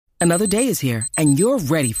Another day is here, and you're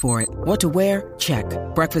ready for it. What to wear? Check.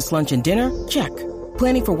 Breakfast, lunch, and dinner? Check.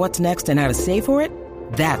 Planning for what's next and how to save for it?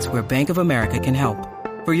 That's where Bank of America can help.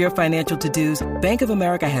 For your financial to-dos, Bank of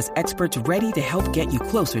America has experts ready to help get you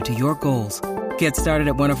closer to your goals. Get started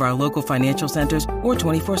at one of our local financial centers or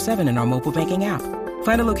 24/7 in our mobile banking app.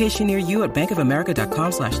 Find a location near you at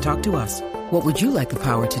bankofamerica.com/talktous. What would you like the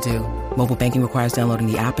power to do? Mobile banking requires downloading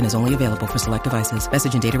the app and is only available for select devices.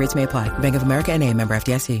 Message and data rates may apply. Bank of America N.A., member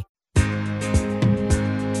FDIC.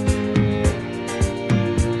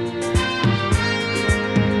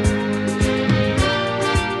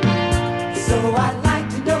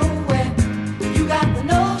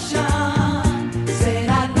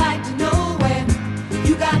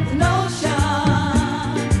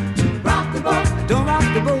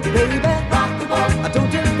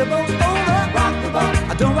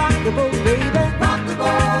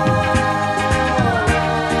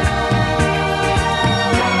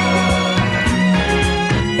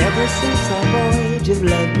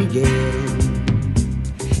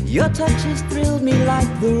 Your touch has thrilled me like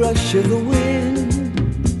the rush of the wind,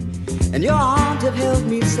 and your arms have held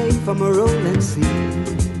me safe from a rolling sea.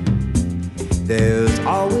 There's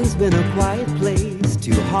always been a quiet place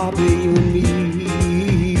to harbor you and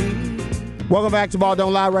me. Welcome back to Ball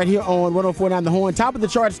Don't Lie right here on 104.9 The Horn. Top of the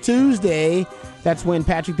charts Tuesday. That's when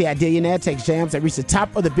Patrick the Idillionaire takes jams that reach the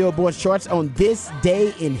top of the Billboard charts on this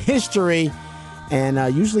day in history. And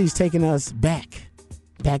usually he's taking us back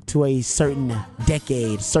to a certain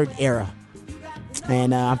decade, certain era.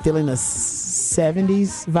 And I'm feeling a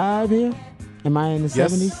 70s vibe here. Am I in the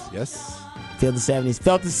 70s? Yes. Feel the 70s.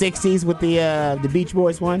 Felt the 60s with the Beach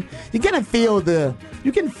Boys one. You can feel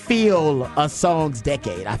a song's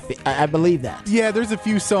decade. I believe that. Yeah, there's a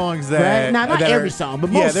few songs that... Right? Now, not every song,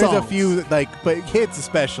 but most songs. Yeah, there's a few, but hits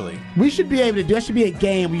especially. We should be able to do... That should be a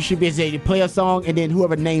game where you should be able to play a song and then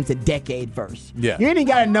whoever names the decade first. Yeah. You ain't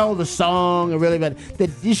got to know the song, or really, but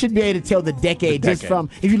you should be able to tell the decade just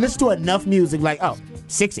from... If you listen to enough music, like,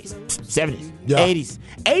 60s, 70s, 80s.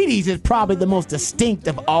 80s is probably the most distinct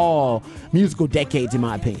of all musical decades, in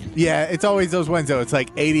my opinion. Yeah, it's always those ones, though. It's like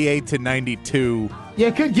 88 to 92. Yeah,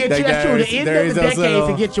 it could get you. That's true. The end of the decade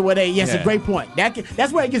to get you where Yes, a great point.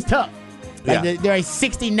 That's where it gets tough. Like there are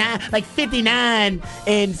 69, like 59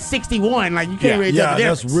 and 61. Like you can't really tell the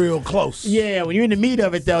difference. That's real close. Yeah, when you're in the meat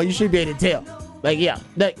of it, though, you should be able to tell.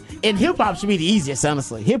 And hip hop should be the easiest,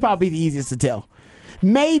 honestly. Hip hop be the easiest to tell.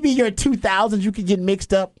 Maybe your 2000s, you could get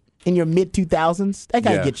mixed up in your mid 2000s. That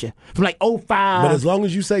gotta get you from like 05. But as long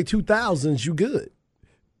as you say 2000s, you good.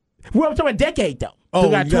 Well, I'm talking about decade though. Oh, so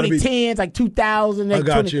you got 2010s, like 2000, I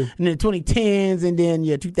got you. And then 2010s, and then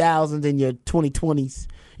your 2000s and your 2020s.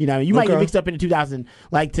 You know, you might get mixed up in the 2000,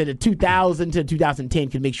 like to the 2000 to 2010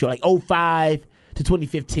 can mix you like 05 to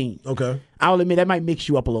 2015. Okay. I'll admit that might mix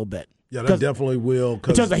you up a little bit. Yeah, that definitely will.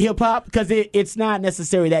 In terms of hip-hop, because it's not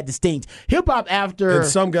necessarily that distinct. Hip-hop after... And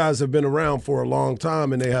some guys have been around for a long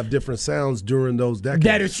time, and they have different sounds during those decades.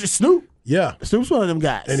 That is Snoop. Yeah. Snoop's one of them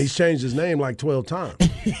guys. And he's changed his name like 12 times.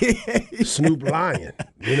 Snoop Lion.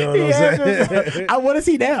 You know what I'm saying? What is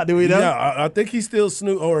he now? Do we know? Yeah, I think he's still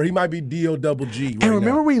Snoop, or he might be D-O-double-G right And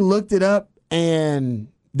remember now. we looked it up, and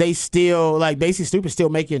they still, basically Snoop is still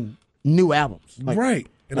making new albums. Right.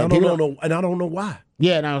 And I don't know why.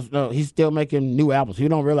 Yeah, no, he's still making new albums. You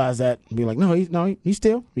don't realize that. Be like, he's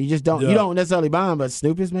still. You just don't. Yeah. You don't necessarily buy him, but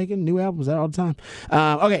Snoop is making new albums all the time.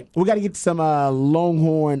 Okay, we got to get to some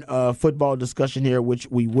Longhorn football discussion here, which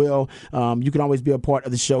we will. You can always be a part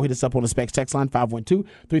of the show. Hit us up on the Specs text line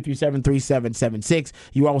 512-337-3776.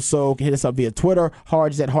 You also can hit us up via Twitter.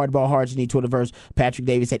 Harge at Hardball Harge in the Twitterverse. Patrick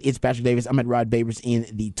Davis at It's Patrick Davis. I'm at Rod Babers in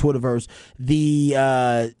the Twitterverse.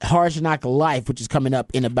 The Harge Knock Life, which is coming up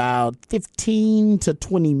in about 15 to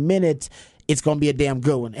 20 minutes, it's going to be a damn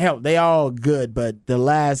good one. Hell, they all good, but the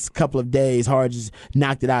last couple of days, Harge has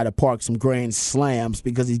knocked it out of the park, some grand slams,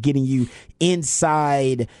 because he's getting you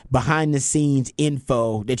inside, behind-the-scenes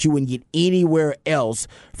info that you wouldn't get anywhere else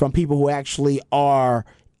from people who actually are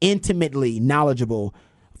intimately knowledgeable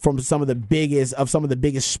from some of the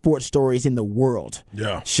biggest sports stories in the world.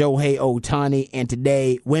 Yeah. Shohei Ohtani, and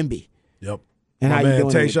today, Wemby. Yep. And my man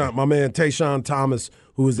Tayshaun Thomas,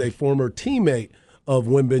 who is a former teammate of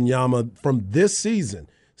Wembanyama from this season.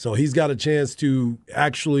 So he's got a chance to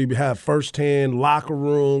actually have firsthand locker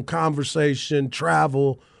room conversation,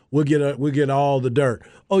 travel. We'll get all the dirt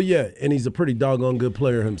Oh, yeah, and he's a pretty doggone good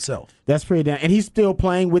player himself. That's pretty damn. And he's still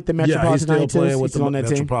playing with the Metropolitan. He's still playing with the the team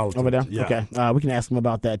Metropolitan. over there. Yeah. Okay, we can ask him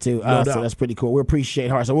about that too. No So doubt. that's pretty cool. We appreciate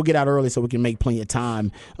Hard. So we'll get out early so we can make plenty of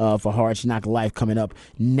time for Hard Knock Life coming up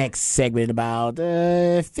next segment in about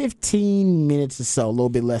 15 minutes or so, a little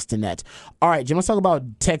bit less than that. All right, Jim. Let's talk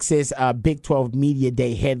about Texas Big 12 Media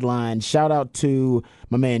Day headline. Shout out to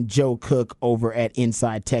my man Joe Cook over at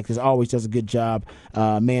Inside Texas. Always does a good job.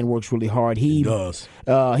 Man works really hard. He does.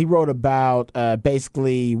 He wrote about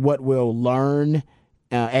basically what we'll learn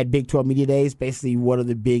at Big 12 Media Days. Basically, what are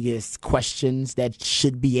the biggest questions that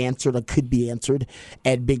should be answered or could be answered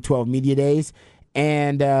at Big 12 Media Days.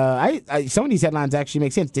 And I some of these headlines actually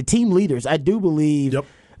make sense. The team leaders, I do believe. Yep.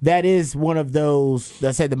 That is one of those,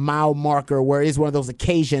 let's say, the mile marker where it is one of those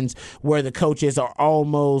occasions where the coaches are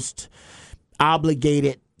almost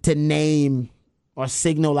obligated to name or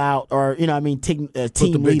signal out or, team Put the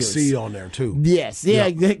big leaders. C on there, too. Yes,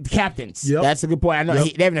 the captains. Yep. That's a good point. I know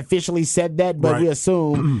they haven't officially said that, but Right. we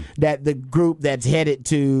assume that the group that's headed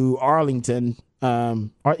to Arlington,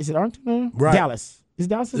 is it Arlington? Right. Dallas. Is it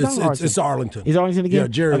Dallas? It's Arlington. Is Arlington again? Yeah,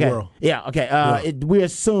 Jerry okay. World. Yeah, okay. We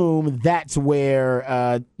assume that's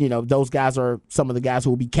where, those guys are some of the guys who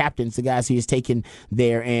will be captains, the guys he has taken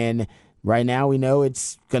there. And right now we know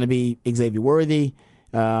it's going to be Xavier Worthy.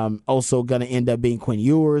 Also going to end up being Quinn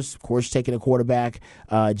Ewers, of course, taking a quarterback.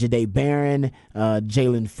 Jahdae Barron,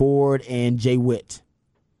 Jalen Ford, and Jay Witt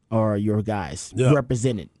are your guys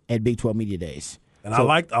represented at Big 12 Media Days. And I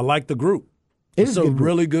like the group. It's a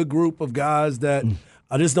really good group of guys that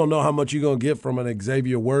I just don't know how much you're going to get from an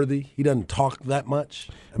Xavier Worthy. He doesn't talk that much.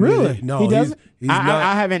 Really? No, he doesn't. He's not.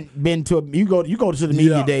 I haven't been to you go to the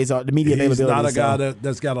media days, the media He's availability. not a guy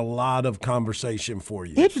that's got a lot of conversation for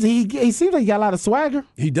you. Interesting. He seems like he got a lot of swagger.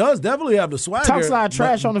 He does definitely have the swagger. Talks a lot of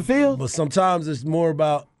trash on the field. But sometimes it's more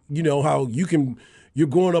about, how you're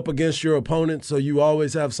going up against your opponent, so you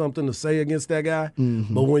always have something to say against that guy.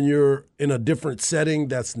 Mm-hmm. But when you're in a different setting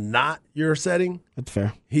that's not your setting, that's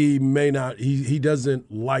fair. He may not. He doesn't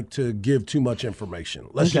like to give too much information.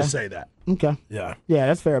 Let's just say that. Okay. Yeah. Yeah,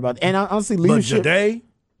 that's fair about it. And honestly, leadership. But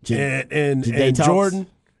Jahdae and Jordan,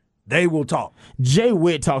 they will talk. Jay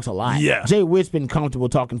Witt talks a lot. Yeah. Jay Witt's been comfortable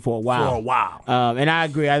talking for a while. And I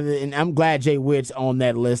agree. And I'm glad Jay Witt's on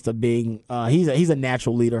that list of being he's a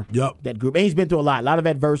natural leader. Yep. That group. And he's been through a lot of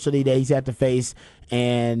adversity that he's had to face.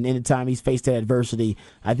 And in the time he's faced that adversity,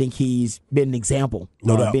 I think he's been an example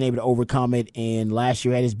of being able to overcome it. And last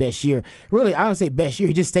year had his best year. Really, I don't say best year.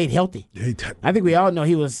 He just stayed healthy. I think we all know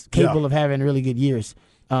he was capable of having really good years.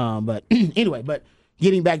 But anyway,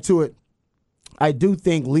 getting back to it, I do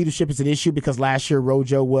think leadership is an issue because last year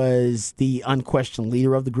Rojo was the unquestioned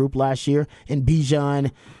leader of the group last year. And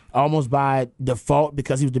Bijan, almost by default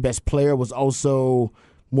because he was the best player, was also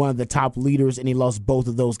one of the top leaders, and he lost both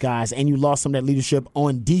of those guys. And you lost some of that leadership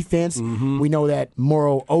on defense. Mm-hmm. We know that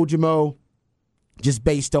Moro Ojimo, just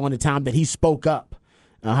based on the time that he spoke up,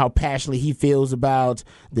 how passionately he feels about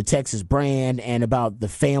the Texas brand and about the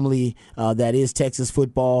family that is Texas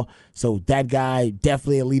football. So that guy,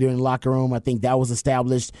 definitely a leader in the locker room. I think that was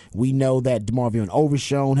established. We know that DeMarvion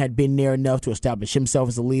Overshown had been there enough to establish himself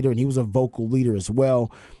as a leader, and he was a vocal leader as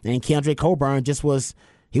well. And Keandre Coburn just was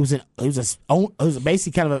 – he was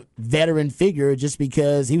basically kind of a veteran figure just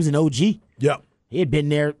because he was an OG. Yep. He had been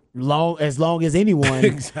there as long as anyone.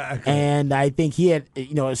 Exactly. And I think he had,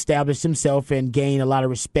 established himself and gained a lot of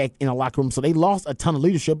respect in the locker room. So they lost a ton of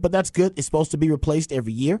leadership, but that's good. It's supposed to be replaced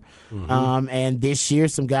every year. Mm-hmm. And this year,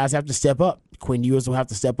 some guys have to step up. Quinn Ewers will have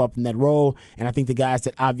to step up in that role. And I think the guys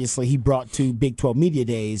that obviously he brought to Big 12 Media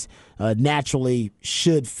Days naturally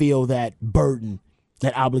should feel that burden,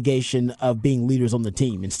 that obligation of being leaders on the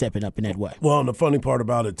team and stepping up in that way. Well, and the funny part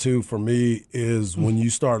about it, too, for me, is when you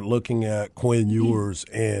start looking at Quinn Ewers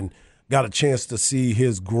and got a chance to see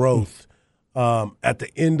his growth at the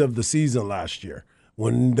end of the season last year.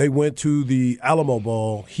 When they went to the Alamo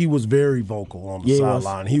Bowl, he was very vocal on the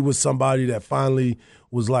sideline. He was somebody that finally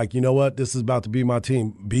was like, you know what, this is about to be my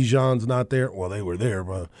team. Bijan's not there. Well, they were there,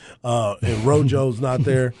 but and Rojo's not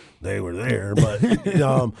there. They were there, but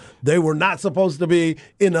they were not supposed to be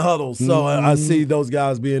in the huddle. So I see those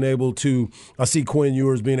guys being able to – I see Quinn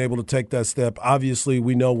Ewers being able to take that step. Obviously,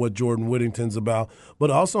 we know what Jordan Whittington's about.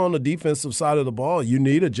 But also on the defensive side of the ball, you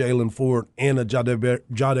need a Jalen Ford and a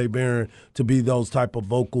Jahdae Barron to be those type of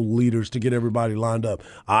vocal leaders to get everybody lined up.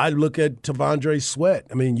 I look at T'Vondre Sweat.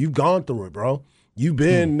 I mean, you've gone through it, bro. You've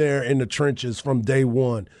been there in the trenches from day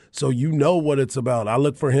one, so you know what it's about. I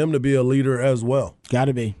look for him to be a leader as well. Got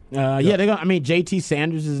to be. JT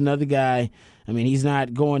Sanders is another guy. I mean, he's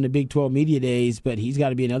not going to Big 12 Media Days, but he's got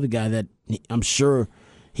to be another guy that I'm sure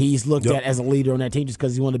He's looked at as a leader on that team just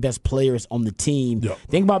because he's one of the best players on the team.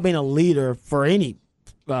 Think about being a leader for any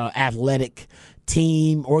athletic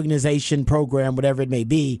team, organization, program, whatever it may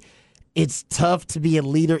be. It's tough to be a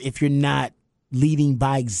leader if you're not leading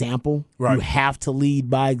by example. Right. You have to lead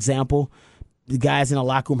by example. The guys in the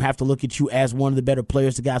locker room have to look at you as one of the better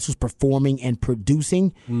players, the guys who's performing and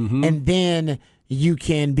producing. And then you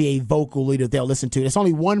can be a vocal leader they'll listen to. There's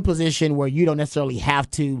only one position where you don't necessarily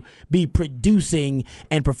have to be producing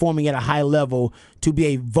and performing at a high level to be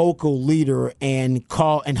a vocal leader and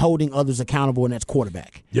holding others accountable, and that's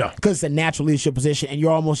quarterback. Yeah. Because it's a natural leadership position, and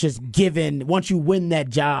you're almost just given, once you win that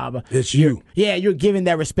job, it's you. Yeah, you're given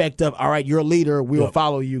that respect of, all right, you're a leader, we'll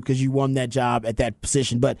follow you because you won that job at that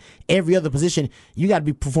position. But every other position, you got to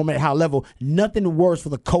be performing at a high level. Nothing worse for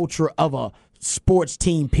the culture of a sports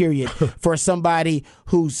team, period, for somebody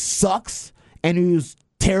who sucks and who's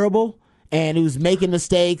terrible and who's making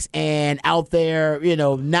mistakes and out there,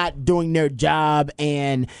 not doing their job,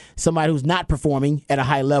 and somebody who's not performing at a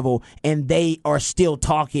high level, and they are still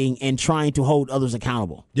talking and trying to hold others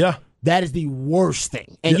accountable. Yeah. That is the worst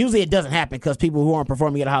thing. And usually it doesn't happen because people who aren't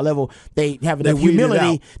performing at a high level, they have enough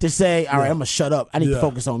humility to say, all right, I'm going to shut up. I need to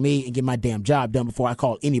focus on me and get my damn job done before I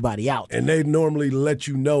call anybody out. And they normally let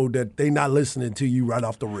you know that they not listening to you right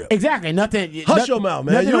off the rip. Exactly. Hush your mouth,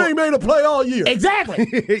 man. You ain't made a play all year. Exactly.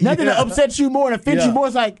 Nothing to upset you more and offend you more.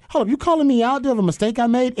 It's like, hold up, you calling me out of a mistake I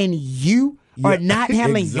made and you are not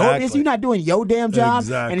handling your business. You're not doing your damn job,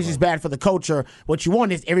 and it's just bad for the culture. What you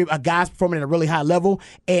want is a guy's performing at a really high level,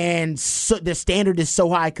 and the standard is so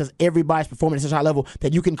high because everybody's performing at such a high level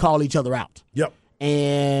that you can call each other out. Yep.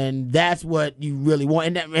 And that's what you really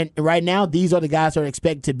want. And right now, these are the guys that are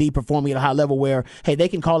expected to be performing at a high level where, hey, they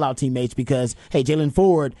can call out teammates because, hey, Jaylen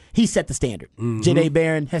Ford, he set the standard. Jahdae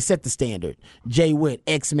Barron has set the standard. Jay Witt,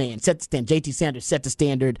 X-Man, set the standard. JT Sanders set the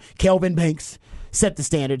standard. Kelvin Banks set the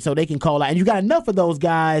standard, so they can call out. And you got enough of those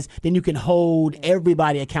guys, then you can hold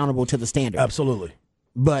everybody accountable to the standard. Absolutely.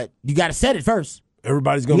 But you got to set it first.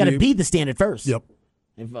 Everybody's going to You got to be the standard first. Yep.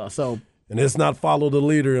 And it's not follow the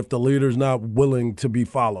leader if the leader's not willing to be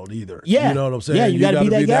followed either. Yeah. You know what I'm saying? Yeah, you got to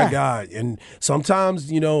be that guy. And sometimes,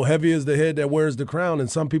 heavy is the head that wears the crown,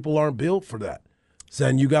 and some people aren't built for that. So,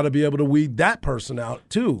 and you got to be able to weed that person out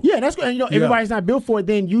too. Yeah, that's good. Everybody's not built for it.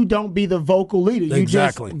 Then you don't be the vocal leader. You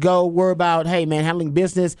just go worry about, hey man, handling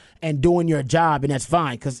business and doing your job, and that's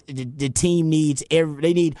fine because the team needs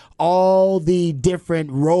they need all the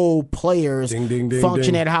different role players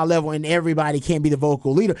function at a high level, and everybody can't be the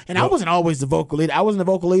vocal leader. And I wasn't always the vocal leader. I wasn't the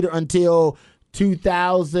vocal leader until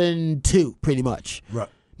 2002, pretty much. Right.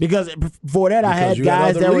 Because before that, I had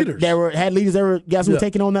guys that were guys who were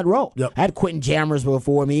taking on that role. Yep. I had Quentin Jammers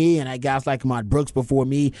before me, and I had guys like Ahmad Brooks before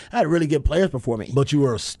me. I had really good players before me. But you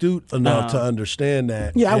were astute enough to understand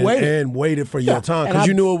that. Yeah, I waited. And waited for your time because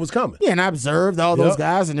you knew it was coming. Yeah, and I observed all those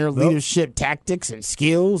guys and their leadership tactics and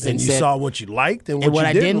skills. And you saw what you liked and what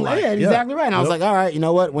you didn't like. Yeah, exactly right. And I was like, all right, you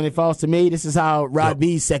know what? When it falls to me, this is how Rod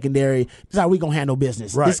B's secondary, this is how we're going to handle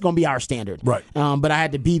business. Right. This is going to be our standard. Right. But I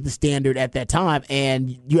had to be the standard at that time,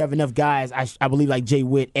 and you have enough guys, I believe, like Jay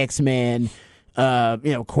Witt, X-Man,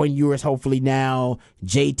 Quinn Ewers, hopefully now,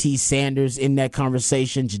 JT Sanders in that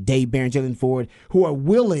conversation, Jahdae Barron, Jaylen Ford, who are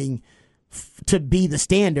willing to be the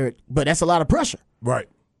standard, but that's a lot of pressure. Right.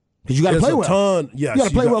 Because you got to play well. You got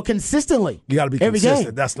to play well consistently. You got to be every consistent.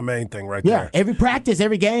 Game. That's the main thing right there. Yeah, every practice,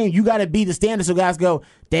 every game, you got to be the standard. So guys go,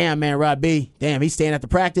 damn man, Rod B, damn, he's staying at the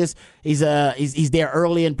practice. He's there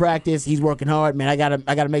early in practice. He's working hard, man. I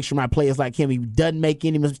gotta make sure my players like him. He doesn't make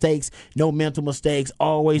any mistakes, no mental mistakes.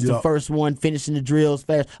 Always the first one, finishing the drills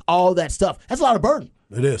fast. All that stuff. That's a lot of burden.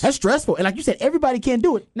 It is. That's stressful. And like you said, everybody can't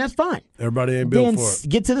do it, and that's fine. Everybody ain't built for it.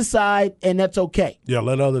 Get to the side, and that's okay. Yeah,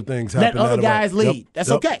 let other things happen. Let other guys lead.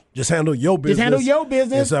 That's okay. Just handle your business.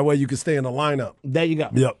 And so that way you can stay in the lineup. There you go.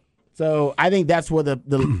 Yep. So I think that's where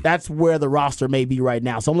that's where the roster may be right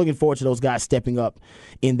now. So I'm looking forward to those guys stepping up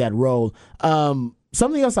in that role.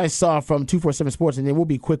 Something else I saw from 247 Sports, and then we'll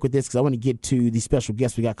be quick with this because I want to get to the special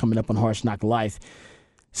guest we got coming up on Harsh Knock Life.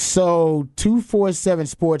 So 247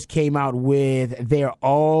 Sports came out with their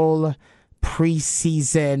all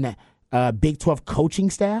preseason Big 12 coaching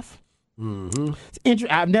staff. Mm-hmm.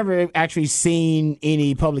 I've never actually seen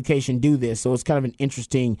any publication do this, so it's kind of an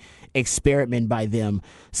interesting experiment by them.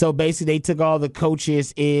 So basically, they took all the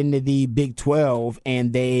coaches in the Big 12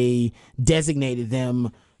 and they designated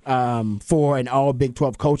them for an all Big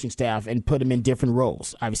 12 coaching staff and put them in different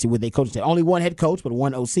roles. Obviously, with their coaching staff, only one head coach, but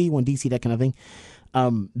one OC, one DC, that kind of thing.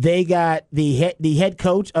 They got the head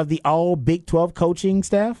coach of the all Big 12 coaching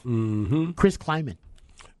staff, Chris Kleiman.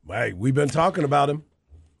 Hey, we've been talking about him.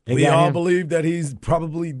 We all believe that he's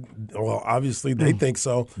probably, well, obviously they think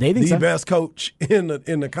so. They think the so. best coach in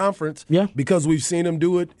the conference. Yeah. Because we've seen him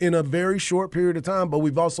do it in a very short period of time, but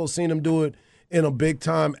we've also seen him do it in a big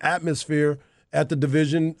time atmosphere at the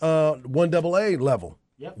Division 1AA level.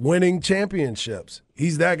 Yep. Winning championships.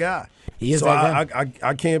 He's that guy. He is so that guy.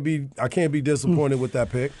 I can't be disappointed with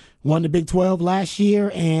that pick. Won the Big 12 last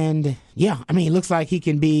year, and yeah, I mean, it looks like he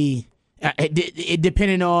can be. It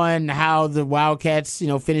depending on how the Wildcats,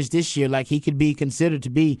 finish this year, like he could be considered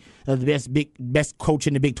to be the best coach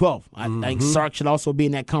in the Big 12. I think Sark should also be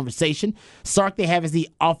in that conversation. Sark they have as the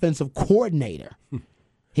offensive coordinator.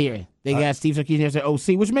 Here they got Steve Sarkisian as their OC,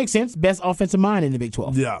 which makes sense. Best offensive mind in the Big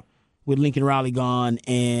 12. Yeah. With Lincoln Riley gone,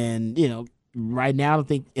 and right now I don't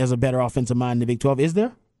think there's a better offensive mind in the Big 12. Is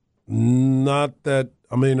there? Not that.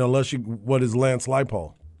 I mean, unless what is Lance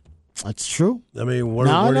Leipold? That's true. I mean, where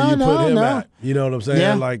do you put him at? You know what I'm saying?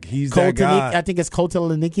 Yeah. Like he's Cole that guy. I think it's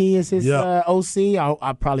Kotelnicki is his OC.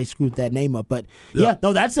 I probably screwed that name up, but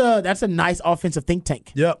that's a nice offensive think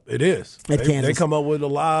tank. Yep, it is. They come up with a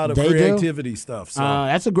lot of creativity stuff. So.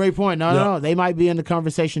 That's a great point. No, they might be in the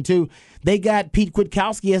conversation too. They got Pete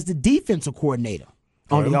Kwiatkowski as the defensive coordinator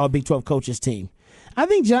on the All Big 12 coaches team. I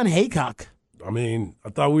think John Haycock. I mean, I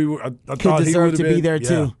thought we were. I could thought deserve he to be there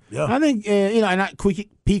too. Yeah. I think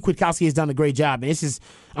Pete Kwiatkowski has done a great job, and this is,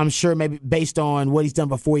 I'm sure, maybe based on what he's done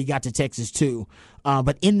before he got to Texas too.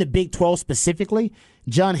 But in the Big 12 specifically,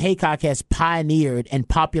 John Haycock has pioneered and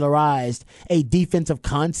popularized a defensive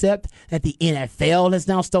concept that the NFL has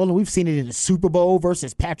now stolen. We've seen it in the Super Bowl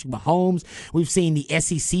versus Patrick Mahomes. We've seen the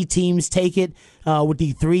SEC teams take it with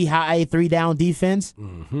the three down defense.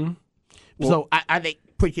 Mm-hmm. So I think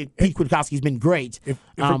Pete Kwiatkowski's been great.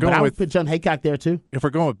 But I would put John Haycock there too. If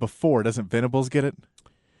we're going with before, doesn't Venables get it?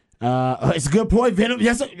 It's a good point, Venables.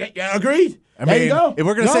 Yes, agreed. There you go. If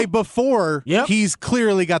we're going to say before, he's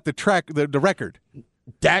clearly got the record.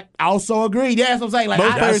 That also agreed. Yeah, that's what I'm saying. Like,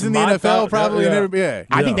 most players in the NFL probably never.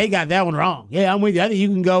 I think they got that one wrong. Yeah, I'm with you. I think you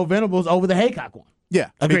can go Venables over the Haycock one. Yeah,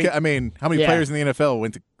 agreed. I mean, how many players in the NFL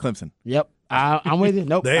went to Clemson? Yep, I'm with you.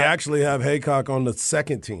 Nope. They actually have Haycock on the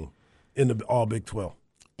second team in the All Big 12.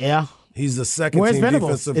 Yeah. He's the second Where's team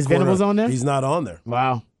Venables? defensive Is Venables on there? He's not on there.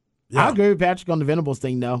 Wow. Yeah. I agree with Patrick on the Venables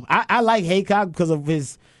thing, though. I like Haycock because of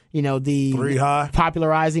his, the 3 high,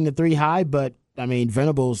 popularizing the 3 high, but I mean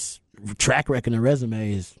Venables' track record and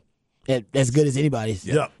resume is as good as anybody's.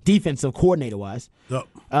 Yep. Defensive coordinator wise.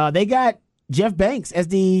 Yep. They got Jeff Banks as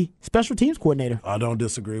the special teams coordinator. I don't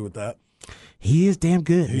disagree with that. He is damn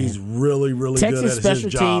good. He's really, really Texas good at his special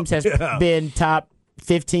job. teams has been top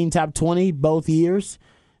 15, top 20 both years.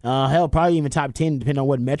 Hell, probably even top 10, depending on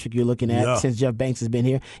what metric you're looking at, since Jeff Banks has been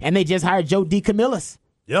here. And they just hired Joe DeCamillis.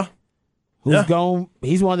 Yeah.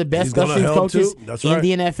 He's one of the best special teams coaches in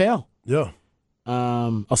the NFL. Yeah.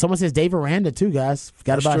 Someone says Dave Aranda, too, guys.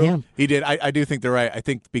 Forgot about him. He did. I do think they're right. I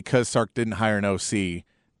think because Sark didn't hire an OC,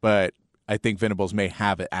 but I think Venables may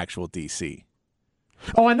have an actual DC.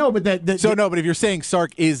 Oh, I know, but but if you're saying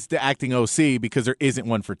Sark is the acting OC because there isn't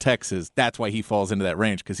one for Texas, that's why he falls into that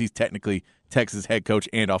range, because he's technically Texas head coach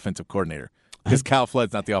and offensive coordinator. Because Cal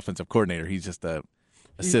Flood's not the offensive coordinator; he's just the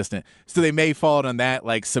assistant. So they may fall on that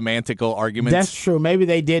semantical arguments. That's true. Maybe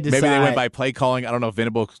they did decide. Maybe they went by play calling. I don't know if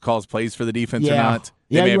Venables calls plays for the defense or not.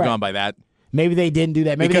 They may have gone by that. Maybe they didn't do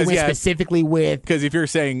that. Maybe they went specifically with... Because if you're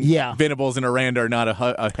saying Venables and Aranda are not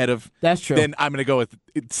ahead of... That's true. Then I'm going to go with...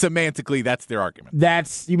 Semantically, that's their argument.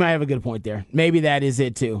 You might have a good point there. Maybe that is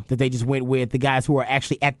it, too. That they just went with the guys who are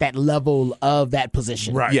actually at that level of that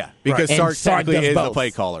position. Right. Yeah, because Sark technically is the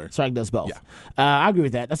play caller. Sark does both. Yeah. I agree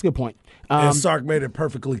with that. That's a good point. And Sark made it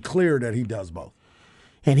perfectly clear that he does both.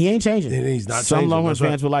 And he ain't changing. And he's not Some changing. Longhorns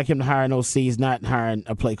fans would like him to hire an OC. He's not hiring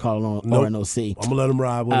a play caller or an OC. I'm going to let him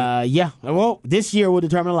ride with it. Yeah. Well, this year will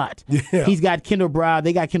determine a lot. Yeah. He's got Kendall Browse.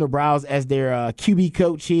 They got Kendall Browse as their QB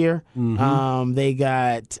coach here. Mm-hmm. They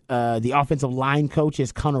got the offensive line coach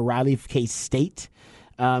is Connor Riley of K-State.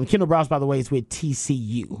 Kendall Browse, by the way, is with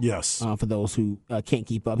TCU. Yes. For those who can't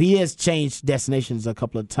keep up. He has changed destinations a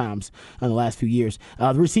couple of times in the last few years.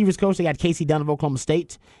 The receivers coach, they got Casey Dunn of Oklahoma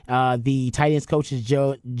State. The tight ends coach is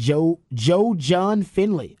Joe John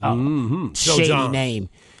Finley. Shady name.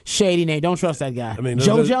 Shady name. Don't trust that guy. I mean,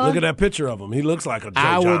 Joe John? Look at that picture of him. He looks like a Joe John.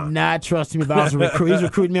 I would not trust him if I was a recruit. He's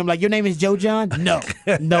recruiting me. I'm like, your name is Joe John? No.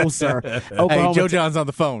 No, sir. Hey, Joe John's on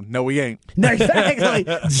the phone. No, we ain't. No, exactly.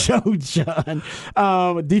 Joe John.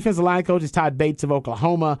 Defensive line coach is Todd Bates of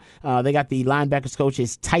Oklahoma. They got the linebackers coach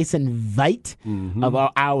is Tyson Veit of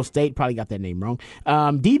Iowa State. Probably got that name wrong.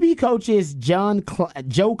 DB coach is Joe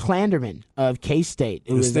Clanderman of K-State.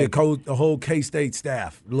 The whole K-State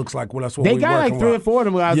staff. It looks like that's what they we're got working like 3 or 4 of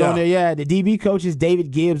them guys on there. Yeah, the DB coach is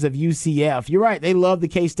David Gibbs of UCF. You're right. They love the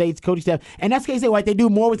K-State's coaching staff. And that's K-State, right? They do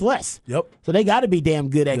more with less. Yep. So they got to be damn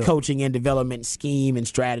good at coaching and development, scheme, and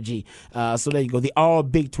strategy. So there you go. The all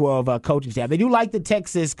Big 12 coaching staff. They do like the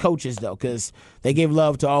Texas coaches, though, because they give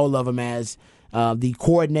love to all of them as the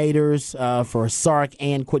coordinators for Sark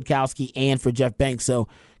and Kwiatkowski and for Jeff Banks. So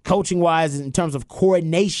coaching-wise, in terms of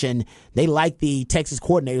coordination, they like the Texas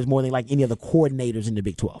coordinators more than they like any other coordinators in the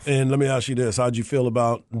Big 12. And let me ask you this. How'd you feel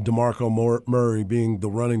about DeMarco Murray being the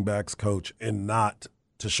running backs coach and not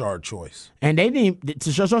Tashard Choice? And they didn't.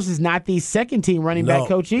 Tashard Choice is not the second-team running back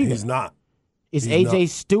coach either. He's not. It's A.J.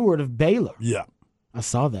 Stewart of Baylor. Yeah. I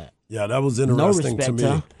saw that. Yeah, that was interesting to me.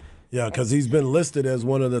 Huh? Yeah, because he's been listed as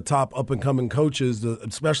one of the top up-and-coming coaches,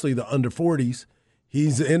 especially the under 40s.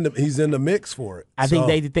 He's in the mix for it. I think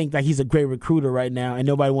they think like he's a great recruiter right now, and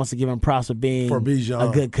nobody wants to give him props for being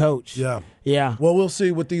a good coach. Yeah. Yeah. Well, we'll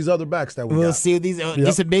see with these other backs that we got. We'll see with these.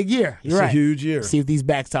 It's a big year. You're right. It's a huge year. See what these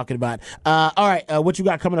backs talking about. All right, what you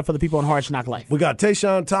got coming up for the people on Hard Knock Life? We got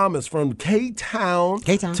Tayshawn Thomas from K-Town.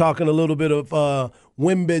 Talking a little bit of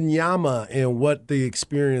Wembanyama and what the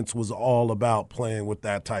experience was all about playing with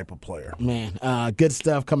that type of player. Man, good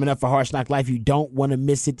stuff coming up for Hard Knock Life. You don't want to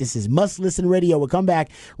miss it. This is Must Listen Radio. We'll come back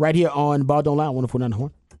right here on Ball Don't Lie, 104.9 The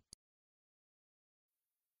Horn.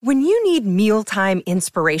 When you need mealtime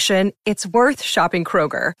inspiration, it's worth shopping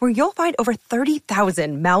Kroger, where you'll find over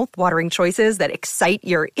 30,000 mouth-watering choices that excite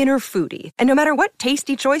your inner foodie. And no matter what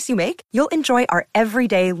tasty choice you make, you'll enjoy our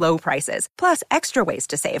everyday low prices, plus extra ways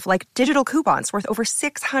to save, like digital coupons worth over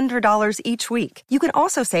 $600 each week. You can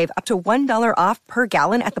also save up to $1 off per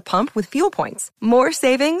gallon at the pump with fuel points. More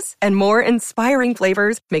savings and more inspiring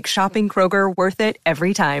flavors make shopping Kroger worth it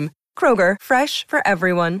every time. Kroger, fresh for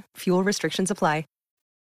everyone. Fuel restrictions apply.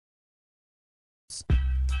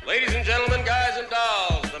 Ladies and gentlemen, guys and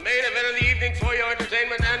dolls, the main event of the evening for your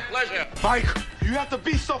entertainment and pleasure. Mike, you have to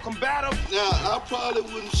be so combative. Now, I probably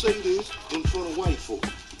wouldn't say this in front of white folk,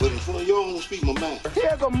 but in front of y'all, I'm gonna speak my mind. He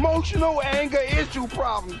has emotional anger issue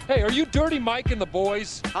problem. Hey, are you Dirty Mike and the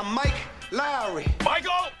boys? I'm Mike Lowry.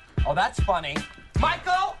 Michael! Oh, that's funny.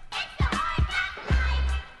 Michael!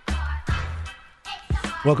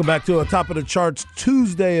 Welcome back to a Top of the Charts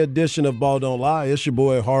Tuesday edition of Ball Don't Lie. It's your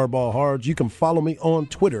boy Hardball Hard. You can follow me on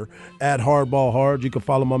Twitter at Hardball Hard. You can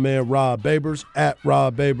follow my man Rob Babers at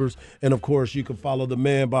Rob Babers. And, of course, you can follow the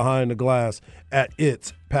man behind the glass at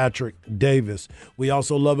It's Patrick Davis. We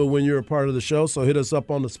also love it when you're a part of the show, so hit us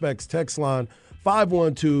up on the Specs text line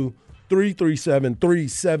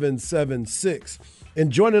 512-337-3776. And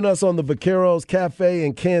joining us on the Vaqueros Cafe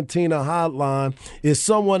and Cantina hotline is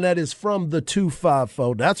someone that is from the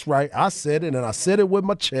 254. That's right. I said it, and I said it with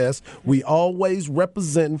my chest. We always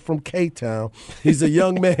representing from K-Town. He's a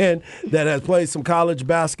young man that has played some college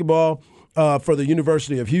basketball for the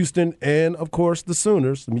University of Houston and, of course, the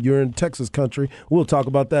Sooners. I mean, you're in Texas country. We'll talk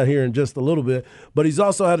about that here in just a little bit. But he's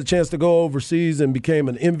also had a chance to go overseas and became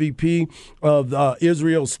an MVP of the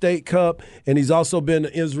Israel State Cup, and he's also been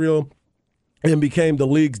to Israel and became the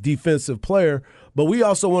league's defensive player. But we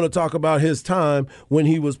also want to talk about his time when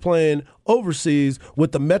he was playing overseas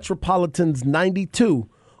with the Metropolitans 92.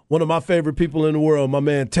 One of my favorite people in the world, my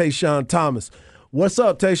man Tayshawn Thomas. What's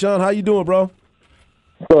up, Tayshawn? How you doing, bro?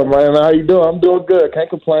 What's up, man? How you doing? I'm doing good. Can't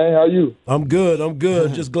complain. How are you? I'm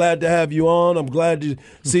good. Just glad to have you on. I'm glad to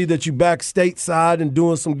see that you back stateside and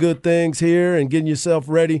doing some good things here and getting yourself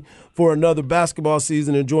ready for another basketball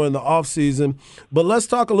season, enjoying the off season. But let's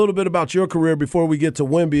talk a little bit about your career before we get to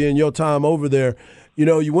Wemby and your time over there. You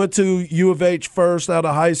know, you went to U of H first out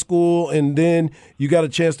of high school, and then you got a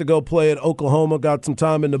chance to go play at Oklahoma, got some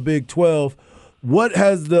time in the Big 12. What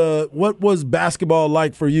was basketball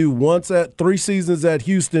like for you once at 3 seasons at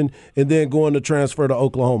Houston and then going to transfer to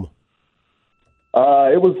Oklahoma?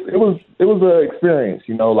 It was an experience,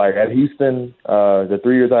 you know, like at Houston, the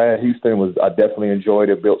 3 years I had at Houston I definitely enjoyed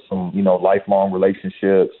it, built some, you know, lifelong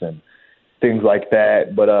relationships and things like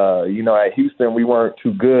that. But, you know, at Houston, we weren't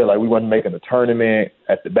too good. Like we wasn't making a tournament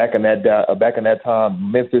back in that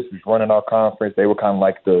time. Memphis was running our conference. They were kind of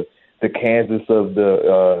like the Kansas of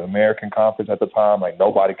the American Conference at the time. Like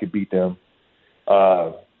nobody could beat them.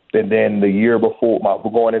 And then the year before,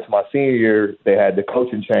 going into my senior year, they had the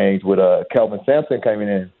coaching change with Kelvin Sampson coming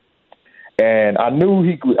in, and I knew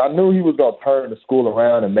he was going to turn the school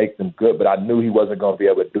around and make them good, but I knew he wasn't going to be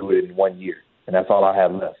able to do it in 1 year, and that's all I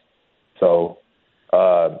had left. So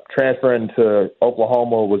transferring to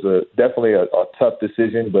Oklahoma was definitely a tough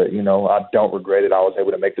decision, but you know I don't regret it. I was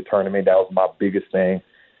able to make the tournament. That was my biggest thing.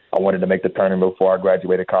 I wanted to make the tournament before I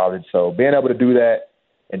graduated college, so being able to do that.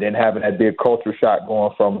 And then having that big culture shock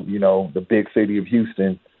going from, you know, the big city of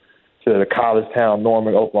Houston to the college town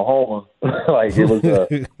Norman, Oklahoma. Like it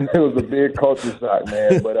was a big culture shock,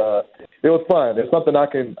 man. But it was fun. It's something I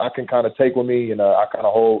can kind of take with me, and I kind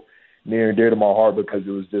of hold near and dear to my heart because it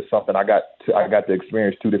was just something I got to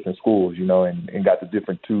experience 2 different schools, you know, and got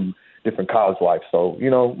the 2 different college life. So, you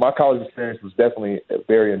know, my college experience was definitely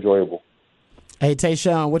very enjoyable. Hey,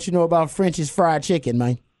 Tayshawn, what you know about French's Fried Chicken,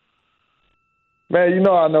 man? Man, you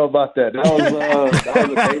know I know about that. That was a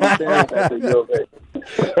David Sanders at the U of A.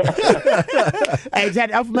 Hey,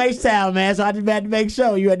 Jack, I'm from H-Town, man, so I just had to make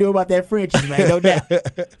sure you had to know about that French's, man, no doubt.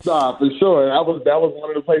 Nah, for sure. That was one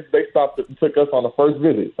of the places they stopped and took us on the first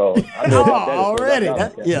visit. So I know about that. Already?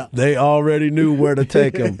 Yeah. They already knew where to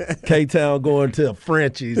take him. K-Town going to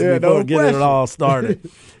Frenchie's before getting it all started.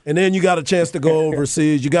 And then you got a chance to go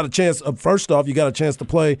overseas. You got a chance, first off, you got a chance to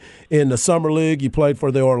play in the Summer League. You played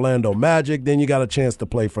for the Orlando Magic. Then you got a chance to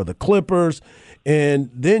play for the Clippers. And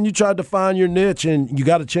then you tried to find your niche, and you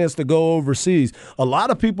got a chance to go overseas. A lot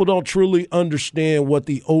of people don't truly understand what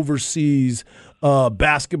the overseas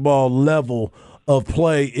basketball level of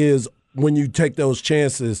play is when you take those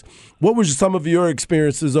chances. What was some of your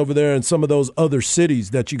experiences over there in some of those other cities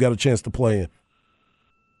that you got a chance to play in?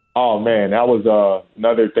 Oh, man, that was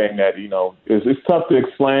another thing that, you know, it's tough to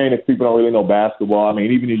explain if people don't really know basketball. I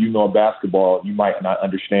mean, even if you know basketball, you might not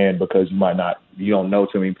understand because you don't know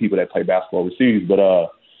too many people that play basketball overseas. But,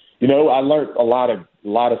 you know, I learned a lot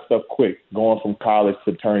of stuff quick going from college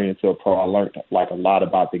to turning into a pro. I learned, like, a lot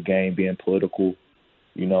about the game being political,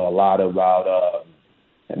 you know, a lot about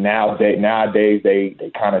nowadays they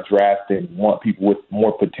kind of draft and want people with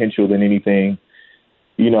more potential than anything.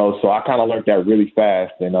 You know, so I kind of learned that really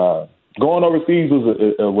fast. And going overseas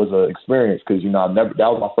was an experience because, you know, that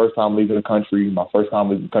was my first time leaving the country. My first time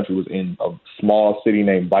leaving the country was in a small city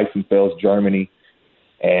named Weissenfels, Germany.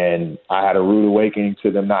 And I had a rude awakening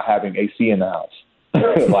to them not having AC in the house.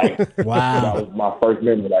 Like, wow. That was my first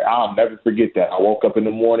memory. Like, I'll never forget that. I woke up in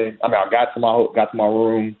the morning. I mean, I got to my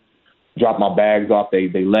room, dropped my bags off. They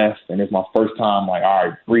left. And it's my first time, like, all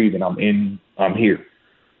right, breathing. I'm here.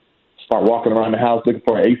 Start walking around the house looking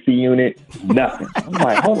for an AC unit. Nothing. I'm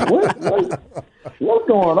like, hold on, what's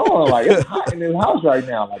going on? Like, it's hot in this house right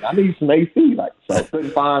now. Like, I need some AC. Like, so I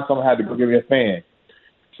couldn't find someone, had to go get me a fan.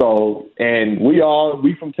 So, and we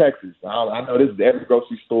from Texas. I know this is every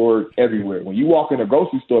grocery store everywhere. When you walk in a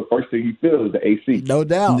grocery store, first thing you feel is the AC. No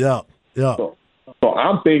doubt. Yeah. So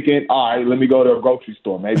I'm thinking, all right, let me go to a grocery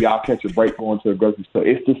store. Maybe I'll catch a break going to a grocery store.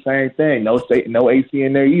 It's the same thing. No AC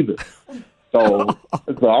in there either. So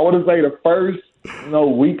I want to say the first,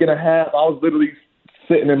 week and a half, I was literally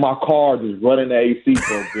sitting in my car just running the AC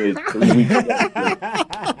for a good 3 weeks.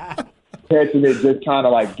 Catching it, just trying to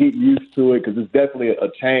like get used to it because it's definitely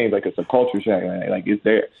a change. Like it's a culture change. Like it's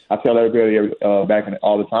there. I tell everybody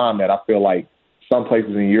all the time that I feel like some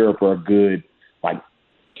places in Europe are good, like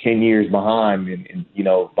 10 years behind, and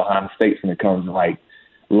behind the States when it comes to like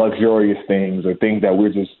luxurious things or things that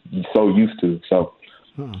we're just so used to. So.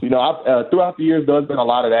 Throughout the years, there's been a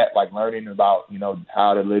lot of that, like learning about,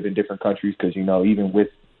 how to live in different countries because, even with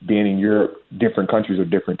being in Europe, different countries are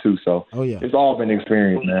different too. So It's all been an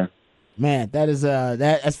experience, man. Man, that is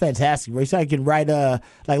that's fantastic. So I can write like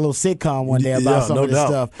a little sitcom one day about some of this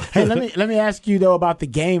stuff. Hey, let me ask you though about the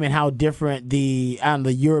game and how different the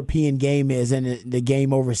European game is and the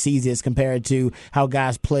game overseas is compared to how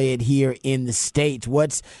guys play it here in the States.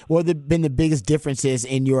 What have been the biggest differences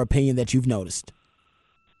in your opinion that you've noticed?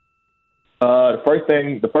 The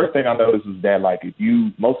first thing I noticed is that, like,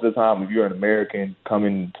 most of the time, if you're an American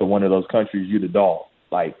coming to one of those countries, you're the dog.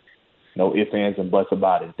 Like, no ifs, ands, and buts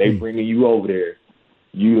about it. They bringing you over there,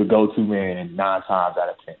 you the go-to man 9 times out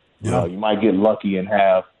of 10. Yeah. You might get lucky and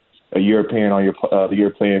have a European on the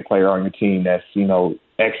European player on your team that's,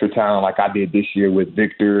 extra talent like I did this year with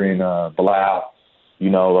Victor and Bilal.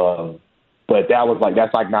 But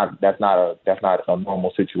that's not a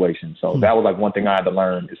normal situation. So that was like one thing I had to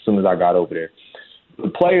learn as soon as I got over there. The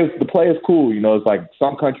play is cool. It's like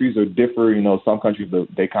some countries are different. Some countries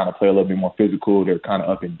they kind of play a little bit more physical. They're kind of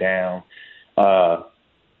up and down.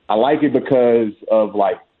 I like it because of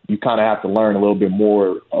like you kind of have to learn a little bit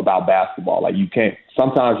more about basketball. Like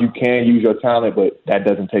sometimes you can use your talent, but that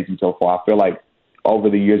doesn't take you so far. I feel like over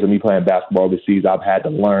the years of me playing basketball overseas, I've had to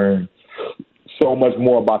learn so much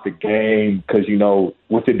more about the game because,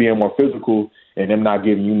 with it being more physical and them not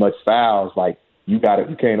giving you much fouls, like you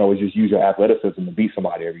can't always just use your athleticism to beat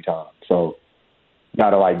somebody every time. So you got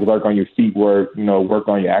to like work on your feet work, work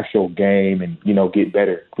on your actual game and, get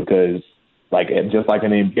better because like just like in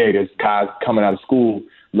the NBA, there's guys coming out of school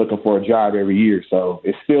looking for a job every year. So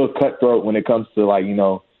it's still cutthroat when it comes to like,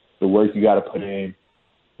 the work you got to put in,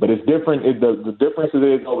 But it's different. The difference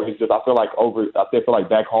is over. It's just I feel like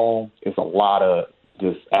back home it's a lot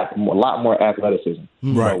more athleticism.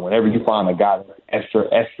 Right. So whenever you find a guy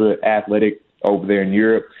extra athletic over there in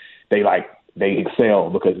Europe, they excel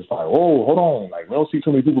because it's like, oh, hold on, like we don't see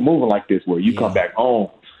too many people moving like this. Where you come back home,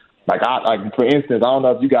 like for instance, I don't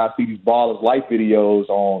know if you guys see these Ballers Life videos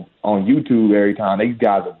on YouTube every time. These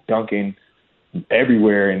guys are dunking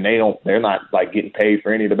everywhere, and they're not like getting paid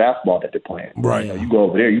for any of the basketball that they're playing. Right. You go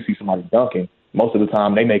over there, you see somebody dunking. Most of the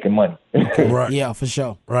time, they making money. Right. Yeah, for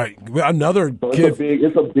sure. Right. Another So kid.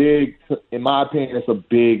 it's a big, in my opinion, it's a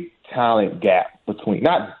big talent gap between,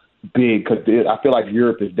 not big because I feel like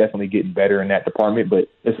Europe is definitely getting better in that department, but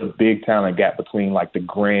it's a big talent gap between like the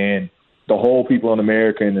whole people in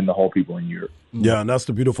America and then the whole people in Europe. Yeah, and that's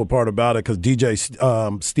the beautiful part about it because DJ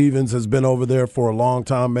Stevens has been over there for a long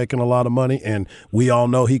time making a lot of money, and we all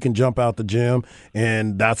know he can jump out the gym,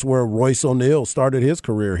 and that's where Royce O'Neal started his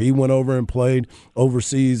career. He went over and played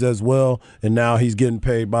overseas as well, and now he's getting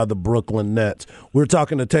paid by the Brooklyn Nets. We're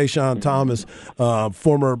talking to Tayshaun Thomas,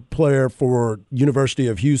 former player for University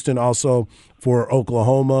of Houston, also for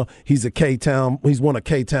Oklahoma. He's he's one of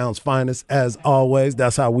K-Town's finest, as always.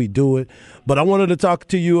 That's how we do it. But I wanted to talk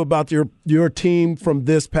to you about your team from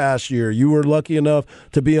this past year. You were lucky enough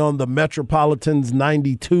to be on the Metropolitans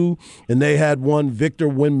 92, and they had one Victor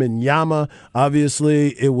Wembanyama. Obviously,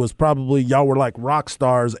 it was probably y'all were like rock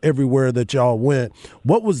stars everywhere that y'all went.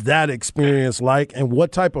 What was that experience like, and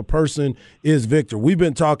what type of person is Victor? We've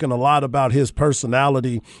been talking a lot about his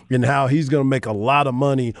personality and how he's going to make a lot of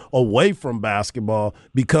money away from basketball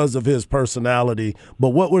because of his personality. But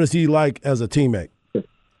what was he like as a teammate?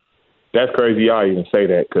 That's crazy y'all even say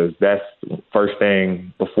that because that's the first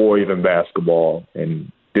thing before even basketball.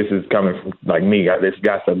 And this is coming from, like me, this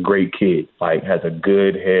guy's a great kid, like has a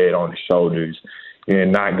good head on his shoulders. You're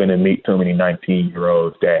not going to meet too many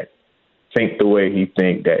 19-year-olds that think the way he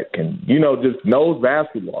think that can, just knows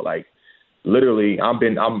basketball. Like literally, I'm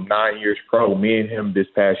 9 years pro. Me and him this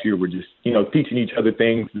past year were just, teaching each other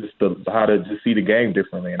things, how to just see the game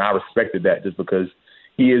differently. And I respected that just because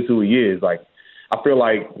he is who he is. Like, I feel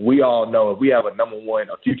like we all know if we have a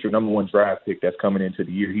future number one draft pick that's coming into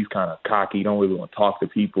the year, he's kind of cocky, don't really want to talk to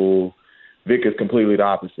people. Vic is completely the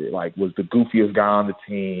opposite. Like, was the goofiest guy on the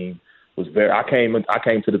team. I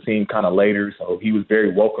came to the team kind of later, so he was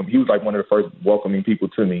very welcome. He was like one of the first welcoming people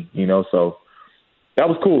to me, so that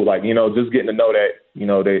was cool. Like, just getting to know that,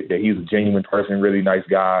 that he's a genuine person, really nice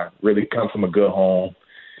guy, really comes from a good home,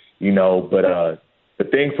 but the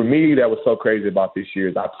thing for me that was so crazy about this year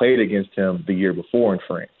is I played against him the year before in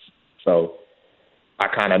France. So I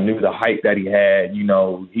kind of knew the height that he had.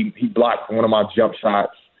 He blocked one of my jump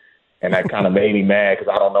shots, and that kind of made me mad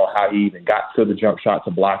because I don't know how he even got to the jump shot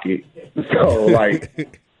to block it. So,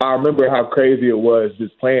 I remember how crazy it was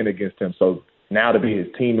just playing against him. So now to be his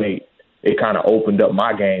teammate, it kind of opened up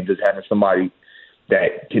my game, just having somebody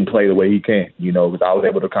that can play the way he can, because I was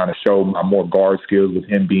able to kind of show my more guard skills with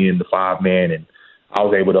him being the 5-man, and I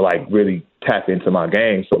was able to really tap into my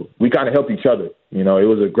game. So we kind of helped each other. It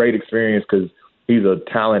was a great experience because he's a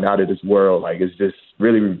talent out of this world. Like, it's just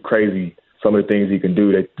really crazy some of the things he can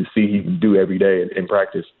do to see he can do every day in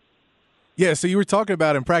practice. Yeah, so you were talking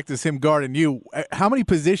about in practice him guarding you. How many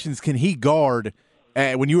positions can he guard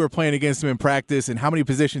when you were playing against him in practice, and how many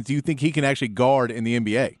positions do you think he can actually guard in the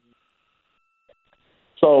NBA?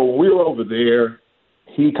 So we were over there.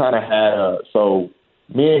 He kind of had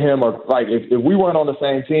me and him are like, if we weren't on the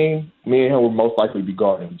same team, me and him would most likely be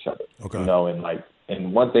guarding each other. Okay.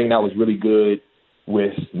 And one thing that was really good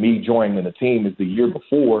with me joining the team is the year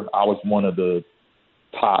before I was one of the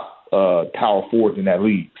top power forwards in that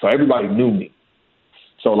league. So everybody knew me.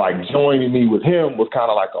 So joining me with him was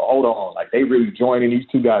kind of like, hold on, they really joining these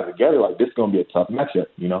two guys together. Like, this is going to be a tough matchup,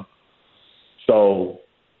 So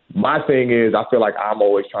my thing is, I feel like I'm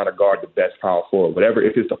always trying to guard the best power forward. Whatever,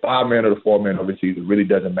 if it's the 5-man or the 4-man overseas, it really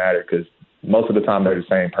doesn't matter because most of the time they're the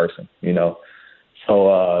same person,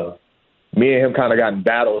 So me and him kind of got in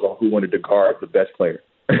battles on who wanted to guard the best player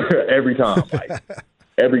every time.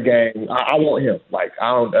 Every game, I want him. I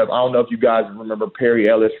don't know if you guys remember Perry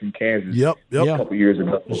Ellis from Kansas. Yep. A couple years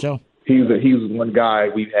ago. For sure. He was one guy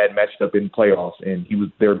we've had matched up in playoffs, and he was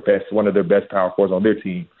one of their best power forwards on their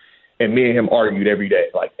team. And me and him argued every day,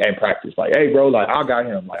 in practice. Hey, bro, I got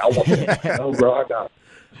him. I want him. No, bro, I got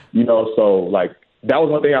him. So, that was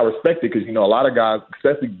one thing I respected because, a lot of guys,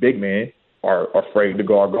 especially big men, are afraid to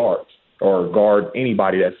guard guards or guard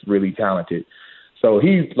anybody that's really talented. So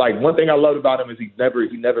he's, one thing I loved about him is he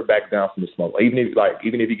never backs down from the smoke. Even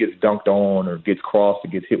if he gets dunked on or gets crossed or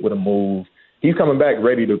gets hit with a move, he's coming back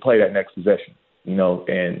ready to play that next possession,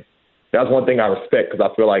 and that's one thing I respect because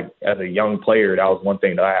I feel like as a young player, that was one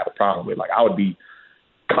thing that I had a problem with. Like, I would be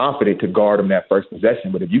confident to guard him that first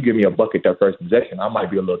possession, but if you give me a bucket that first possession, I might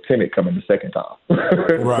be a little timid coming the second time.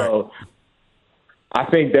 Right. So I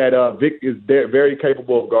think that Vic is very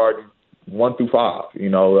capable of guarding 1 through 5. You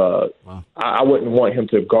know, I wouldn't want him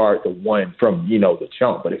to guard the 1 from, you know, the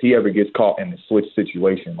chunk, but if he ever gets caught in the switch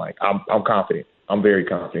situation, like, I'm confident. I'm very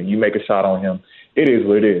confident. You make a shot on him, it is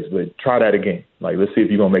what it is, but try that again. Like, let's see if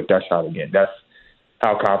you're going to make that shot again. That's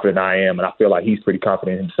how confident I am, and I feel like he's pretty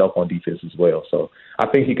confident himself on defense as well. So I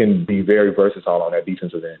think he can be very versatile on that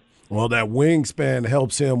defensive end. Well, that wingspan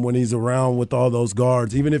helps him when he's around with all those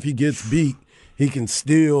guards. Even if he gets beat, he can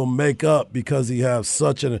still make up because he has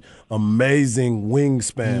such an amazing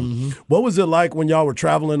wingspan. Mm-hmm. What was it like when y'all were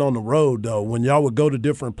traveling on the road, though, when y'all would go to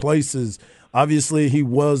different places? Obviously, he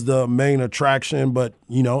was the main attraction, but,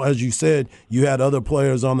 you know, as you said, you had other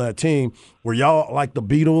players on that team. Were y'all like the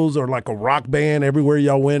Beatles or like a rock band? Everywhere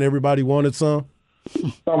y'all went, everybody wanted some?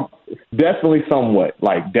 Definitely somewhat.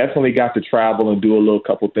 Like, definitely got to travel and do a little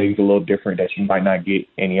couple things a little different that you might not get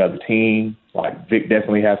any other team. Like, Vic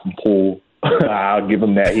definitely has some pull. I'll give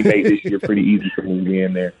him that. He made this year pretty easy for me to be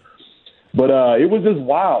in there. But it was just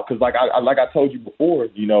wild because, like I told you before,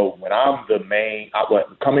 you know, when I'm the main,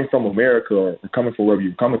 coming from America or coming from wherever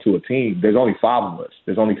you're coming to a team, there's only 5 of us.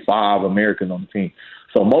 There's only 5 Americans on the team.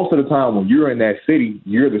 So most of the time when you're in that city,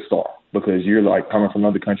 you're the star because you're, like, coming from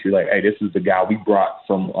another country, like, hey, this is the guy we brought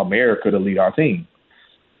from America to lead our team.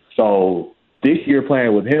 So this year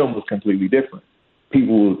playing with him was completely different.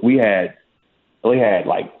 We had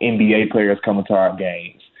like NBA players coming to our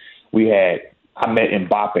games. I met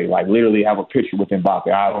Mbappe, like literally have a picture with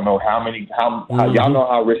Mbappe. I don't know how y'all know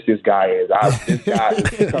how rich this guy is.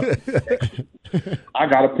 I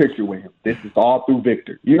got a picture with him. This is all through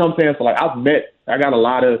Victor. You know what I'm saying? So, like, I got a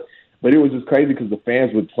lot of, but it was just crazy because the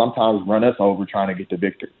fans would sometimes run us over trying to get to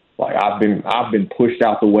Victor. Like, I've been pushed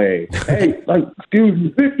out the way. Hey, like, excuse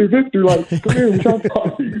me, Victor, like, come here, we're trying to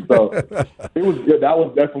talk to you. So that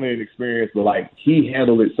was definitely an experience, but, like, he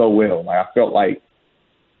handled it so well. Like, I felt like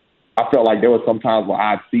there was some times where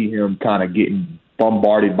I'd see him kind of getting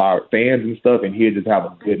bombarded by fans and stuff, and he'd just have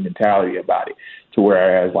a good mentality about it. To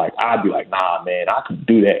whereas, like, I'd be like, nah, man, I couldn't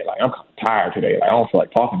do that. Like, I'm kind of tired today. Like, I don't feel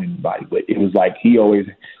like talking to anybody. But it was like he always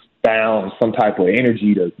found some type of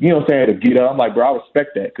energy to, you know what I'm saying, to get up. I'm like, bro, I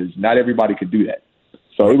respect that because not everybody could do that.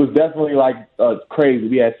 So it was definitely, like, crazy.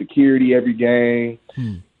 We had security every game.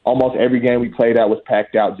 Almost every game we played at was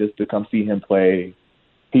packed out just to come see him play.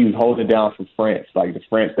 He was holding down for France. Like, the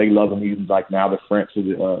French, they love him. He's like now the French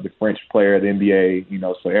player of the NBA, you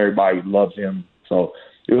know, so everybody loves him. So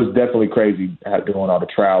it was definitely crazy doing all the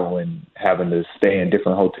travel and having to stay in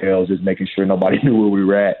different hotels, just making sure nobody knew where we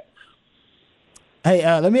were at. Hey,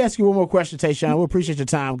 let me ask you one more question, Tayshaun. We appreciate your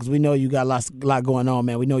time because we know you got a lot going on,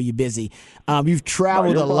 man. We know you're busy. You've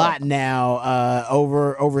traveled a lot now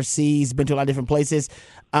overseas, been to a lot of different places.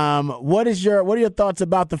 What are your thoughts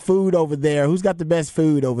about the food over there? Who's got the best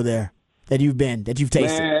food over there that you've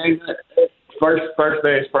tasted? Man, first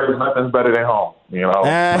things first, nothing's better than home. You know,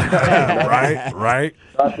 right.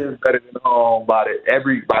 Nothing's better than home. By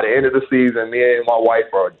the end of the season, me and my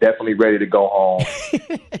wife are definitely ready to go home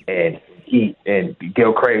and eat and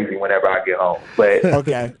go crazy whenever I get home. But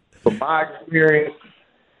okay, from my experience,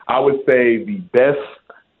 I would say the best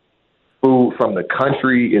food from the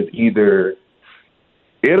country is either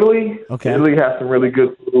Italy. Okay. Italy has some really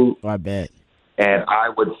good food. I bet. And I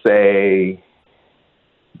would say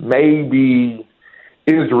maybe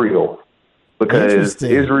Israel, because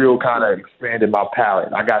Israel kind of expanded my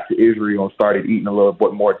palate. I got to Israel and started eating a little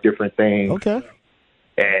bit more different things. Okay.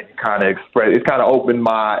 And it kind of opened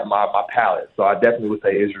my palate. So I definitely would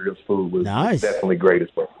say Israel's food was definitely great as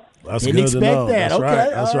well. That's Didn't good to expect know. that. That's Okay. right.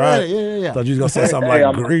 That's right. Yeah. Thought you was gonna say something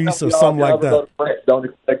like Greece or something like that.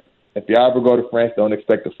 If you ever go to France, don't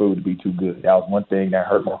expect the food to be too good. That was one thing that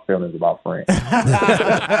hurt my feelings about France.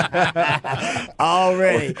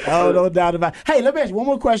 Already. Oh, no doubt about it. Hey, let me ask you one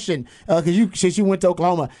more question. Since you went to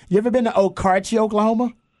Oklahoma, you ever been to Okarche,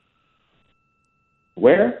 Oklahoma?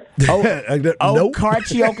 Where?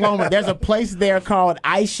 Okarche, Oklahoma. There's a place there called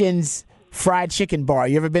Aishin's Fried Chicken Bar.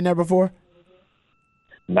 You ever been there before?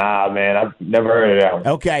 Nah, man. I've never heard of that one.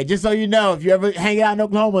 Okay, just so you know, if you ever hang out in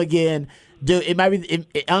Oklahoma again, dude, it might be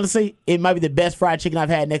honestly, it might be the best fried chicken I've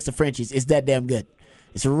had next to Frenchie's. It's that damn good.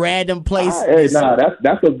 It's a random place. Hey,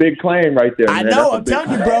 that's a big claim right there. I man. know. I'm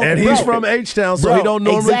telling you, bro. And he's from H-Town, so he don't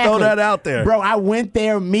normally throw that out there. Bro, I went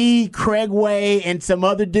there. Me, Craig Way, and some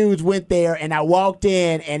other dudes went there, and I walked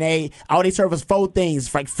in, and all they serve was 4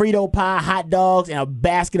 things, like Frito pie, hot dogs, and a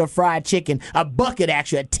basket of fried chicken. A bucket,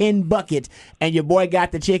 actually, a 10 bucket. And your boy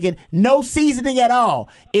got the chicken. No seasoning at all.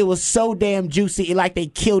 It was so damn juicy. Like they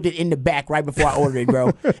killed it in the back right before I ordered it,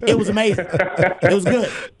 bro. It was amazing. It was good.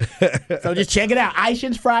 So just check it out.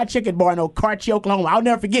 Aishin's Fried Chicken Bar in Okarche, Oklahoma. I'll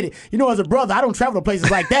never forget it. You know, as a brother, I don't travel to places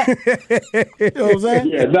like that. You know what I'm saying?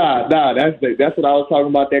 Yeah, that's what I was talking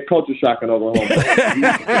about, that culture shock in Oklahoma.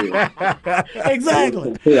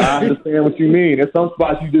 Exactly. Yeah, I understand what you mean. There's some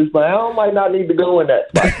spots you just like, I might not need to go in that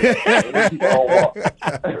spot.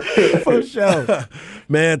 For sure.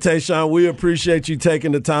 Man, Tayshaun, we appreciate you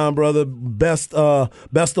taking the time, brother. Best of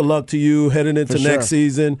luck to you heading into next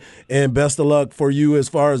season, and best of luck for you as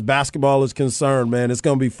far as basketball is concerned, man. It's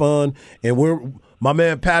going to be fun, and my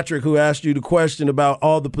man Patrick, who asked you the question about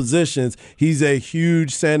all the positions, he's a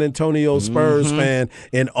huge San Antonio Spurs fan,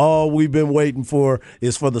 and all we've been waiting for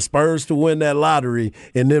is for the Spurs to win that lottery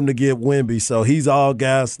and them to get Wemby. So he's all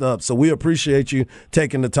gassed up. So we appreciate you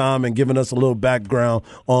taking the time and giving us a little background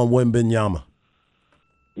on Wembanyama.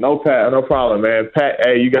 No, Pat, no problem, man. Pat,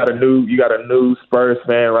 hey, you got a new Spurs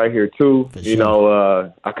fan right here too. For you sure.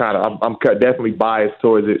 know, I'm definitely biased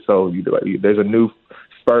towards it. So there's a new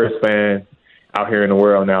Spurs fan out here in the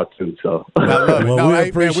world now too. So I love it. Well, we hey,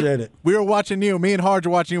 appreciate man, it. We were watching you. Me and Harge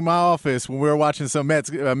were watching you in my office when we were watching some Met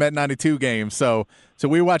 92 games. So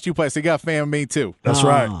we watch you play. So you got fan me too. That's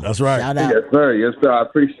right. That's right. Shout out. yes, sir. Yes, sir. I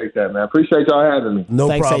appreciate that, man. I appreciate y'all having me. No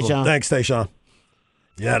Thanks, problem. Tayshaun. Thanks, Tayshaun.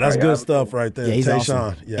 Yeah, that's good stuff right there. Yeah, he's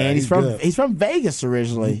Tayshaun. awesome. Yeah, and good. he's from Vegas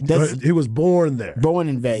originally. He was born there. Born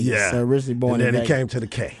in Vegas. Yeah. Originally born and in then Vegas. he came to the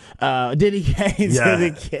K. Did he came to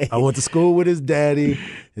the K? I went to school with his daddy.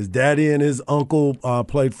 His daddy and his uncle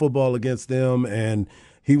played football against them, and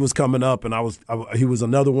he was coming up, and he was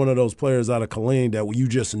another one of those players out of Killeen that you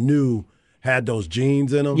just knew had those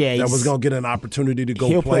genes in him. Yeah, that was going to get an opportunity to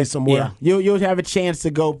go play somewhere. Yeah. You'll have a chance to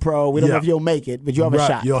go pro. We don't know if you'll make it, but you'll have a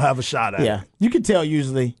shot. You'll have a shot at it. You can tell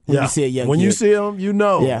usually when you see a young When kid. you see him, you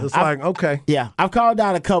know. Yeah. It's like, okay. Yeah, I've called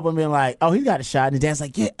out a couple and been like, "Oh, he got a shot," and the dad's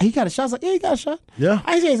like, "Yeah, he got a shot." I was like, "Yeah, he got a shot." Yeah.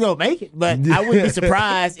 I ain't say he's gonna make it, but I wouldn't be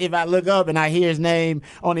surprised if I look up and I hear his name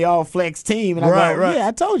on the All Flex team, and I go, "Yeah,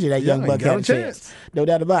 I told you that young buck got had a chance." No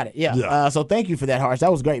doubt about it. Yeah. So thank you for that, Harsh.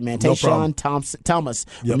 That was great, man. No Tayshaun problem. Thomas.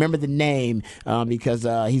 Yep. Remember the name because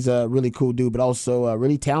he's a really cool dude, but also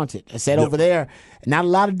really talented. I said over there, not a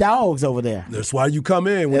lot of dogs over there. That's why you come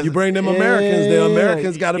in. When you bring them Americans, the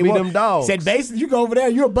Americans got to be them dogs. Said basically, you go over there,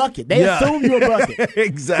 you're a bucket. They assume you're a bucket.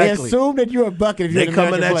 Exactly. They assume that you're a bucket if you're They an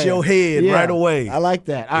coming American at player. your head right away. I like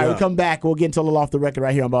that. All right, we'll come back. We'll get into a little off the record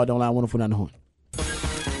right here on Ball Don't Lie. 104.9 The Horn.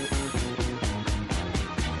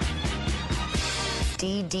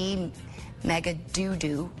 DD Mega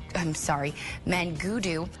Doo-Doo. I'm sorry,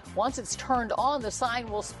 Mangudu. Once it's turned on, the sign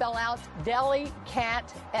will spell out Deli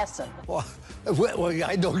Cat Essen. Well,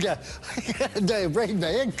 I don't get break my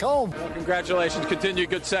head cold. Well, congratulations. Continue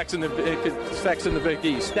good sex in the Big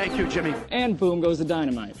East. Thank you, Jimmy. And boom goes the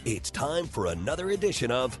dynamite. It's time for another edition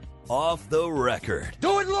of Off the Record.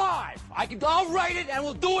 Do it live. I'll write it and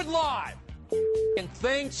we'll do it live. And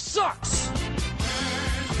thing sucks.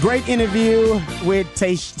 Great interview with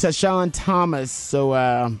Tayshaun Thomas. So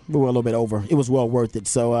we were a little bit over. It was well worth it.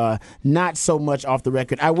 So not so much off the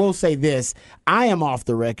record. I will say this. I am off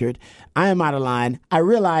the record. I am out of line. I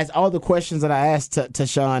realized all the questions that I asked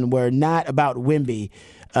Tayshaun were not about Wemby.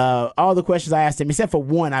 All the questions I asked him, except for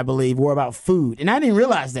one, I believe, were about food. And I didn't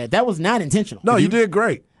realize that. That was not intentional. No, you did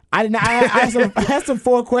great. I didn't. I had some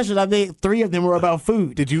 4 questions. I think 3 of them were about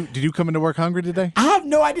food. Did you come into work hungry today? I have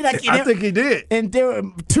no idea. I think he did. And there were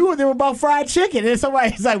 2 of them were about fried chicken. And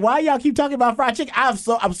somebody's like, "Why y'all keep talking about fried chicken?"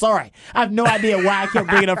 I'm sorry. I have no idea why I kept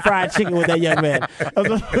bringing up fried chicken with that young man.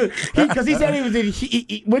 Because he said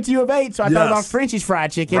he went to U of H, so I thought about Frenchie's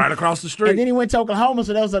fried chicken right across the street. And then he went to Oklahoma,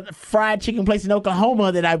 so there was a fried chicken place in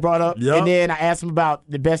Oklahoma that I brought up. Yep. And then I asked him about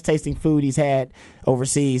the best tasting food he's had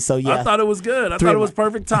overseas. So yeah, I thought it was good. I thought it was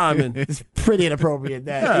perfect timing. It's pretty inappropriate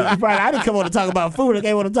that I didn't come on to talk about food. I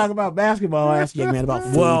came on to talk about basketball. I asked young man about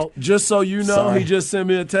food. Well, just so you know, Sorry. he just sent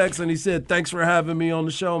me a text and he said, "Thanks for having me on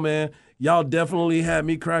the show, man. y'all definitely had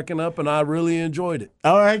me cracking up, and I really enjoyed it.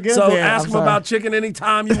 All right, good. So man. ask them about chicken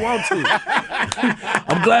anytime you want to.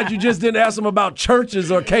 I'm glad you just didn't ask them about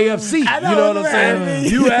churches or KFC. You know what I'm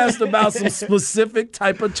saying? You asked about some specific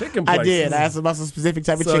type of chicken places. I did. I asked about some specific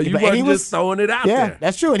type of So chicken. you and he wasn't just throwing it out there. Yeah,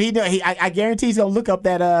 that's true. And I guarantee he's gonna look up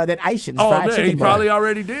that Ishans Oh, fried man, chicken. he probably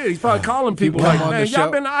already did. He's probably calling people like, man,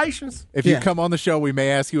 y'all been to Ishans? If you come on the show, we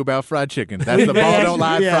may ask you about fried chicken. That's the Ball Don't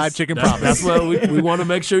Lie fried chicken promise. That's what we want to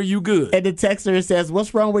make sure you good. And the texter says,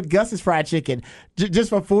 "What's wrong with Gus's fried chicken?" Just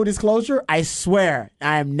for full disclosure, I swear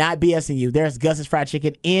I am not BSing you. There's Gus's fried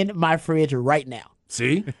chicken in my fridge right now.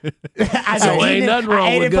 See? So ain't nothing wrong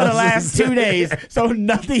I ate with it for the Gus's. last 2 days, so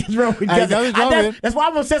nothing is wrong with Gus. That's why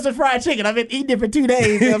I'm obsessed with fried chicken. I've been eating it for 2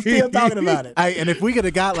 days, and I'm still talking about it. And if we could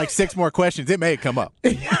have got like 6 more questions, it may have come up.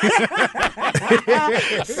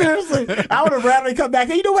 Seriously, I would have randomly come back.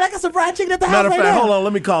 Hey, you know what? I got some fried chicken at the house Matter of right fact, now. hold on.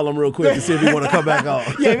 Let me call him real quick and see if he want to come back on.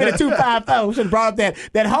 Yeah, we had a 250. We should have brought up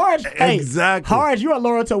that Harge. Hey, Exactly. Harge, you are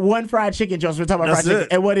loyal to one fried chicken, Joseph. We're talking about That's fried chicken.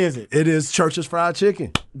 it. And what is it? It is Church's Fried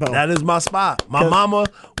Chicken. Boom. That is my spot. My mama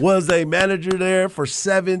was a manager there for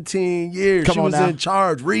 17 years. Come she on was now. in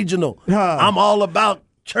charge, regional. I'm all about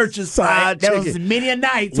Church's Fried There Chicken. was many a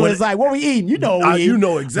nights where it's like, what we eating? You know what we You eating.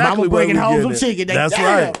 know exactly Mama what bringing we home some getting. chicken. That's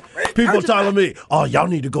Damn. right. People telling me, oh, y'all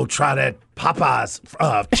need to go try that Popeye's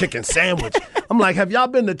chicken sandwich. I'm like, have y'all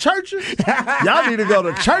been to churches? Y'all need to go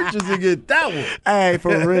to churches and get that one. Hey,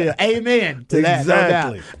 for real. Amen to that. No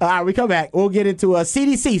doubt. Exactly. All right, we come back. We'll get into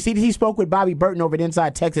CDC. CDC spoke with Bobby Burton over at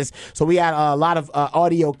Inside Texas. So we had a lot of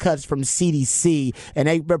audio cuts from CDC, and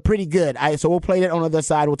they were pretty good. So we'll play that on the other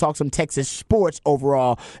side. We'll talk some Texas sports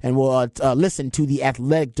overall, and we'll listen to the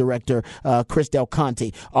athletic director, Chris Del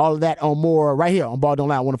Conte. All of that and more right here on Ball Don't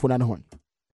Lie, 104.9 The Horn.